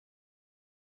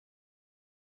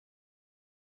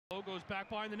Goes back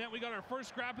behind the net. We got our first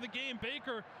scrap of the game.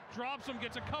 Baker drops him,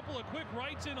 gets a couple of quick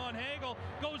rights in on Hagel,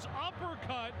 goes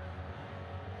uppercut.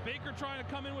 Baker trying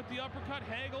to come in with the uppercut.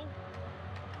 Hagel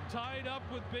tied up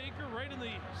with Baker right in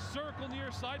the circle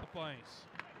near side of ice.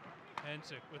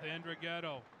 Hensick with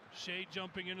Andrighetto. Shea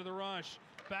jumping into the rush.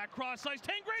 Back cross ice.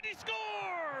 Tangradi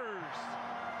scores!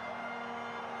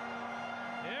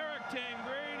 Eric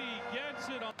Tangradi gets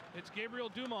it. It's Gabriel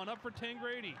Dumont up for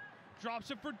Tangradi.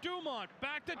 Drops it for Dumont,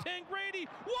 back to Tangradi.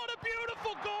 What a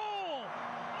beautiful goal!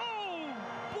 Oh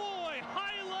boy,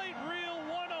 highlight reel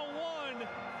 101.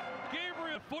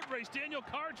 Gabriel, foot race, Daniel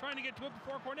Carr trying to get to it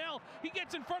before Cornell. He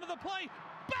gets in front of the play,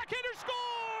 backhander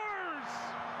scores!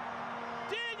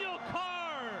 Daniel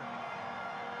Carr!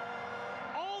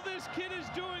 All this kid is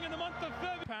doing in the month of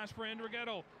February. Pass for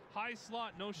Andrighetto, high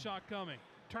slot, no shot coming.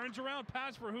 Turns around,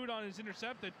 pass for Hudon is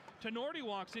intercepted. Tenorti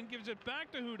walks in, gives it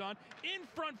back to Hudon. In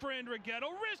front for Andrighetto.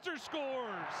 Rister scores!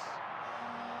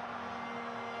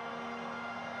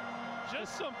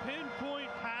 Just some pinpoint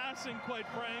passing, quite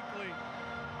frankly.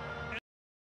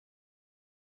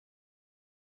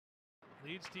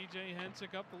 Leads TJ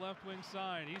Hensick up the left wing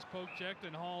side. He's poke checked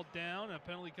and hauled down. A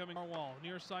penalty coming our wall.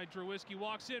 Near side, Drewiski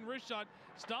walks in. Wrist shot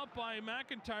stopped by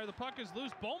McIntyre. The puck is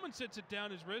loose. Bowman sits it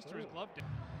down. His wrist or his glove down.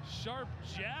 Sharp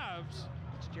jabs.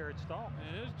 It's Jared Stahl.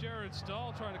 It is Jared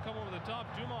Stahl trying to come over the top.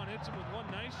 Dumont hits him with one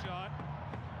nice shot.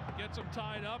 Gets him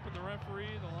tied up, and the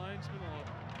referee, the linesman,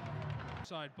 will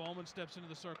side. Bowman steps into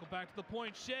the circle. Back to the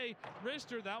point. Shea,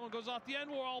 wrister. That one goes off the end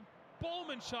wall.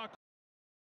 Bowman shot.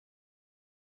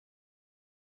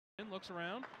 Looks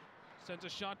around. Sends a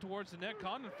shot towards the net.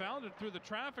 Condon found it through the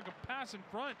traffic. A pass in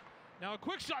front. Now a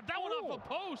quick shot. That one off a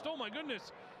post. Oh my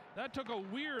goodness. That took a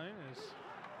weird.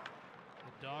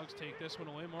 The Dogs take this one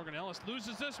away. Morgan Ellis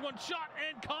loses this one. Shot,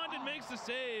 and Condon makes the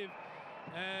save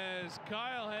as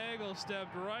Kyle Hagel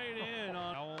stepped right in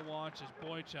on. Owl watches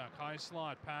Boychuk. High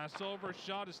slot. Pass over.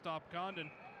 Shot to stop Condon.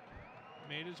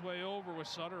 Made his way over with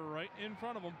Sutter right in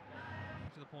front of him.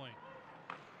 To the point.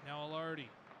 Now Alardi.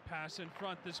 Pass in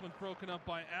front. This one's broken up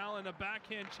by Allen. A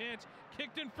backhand chance.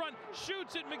 Kicked in front.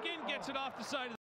 Shoots it. McGinn gets it off the side of the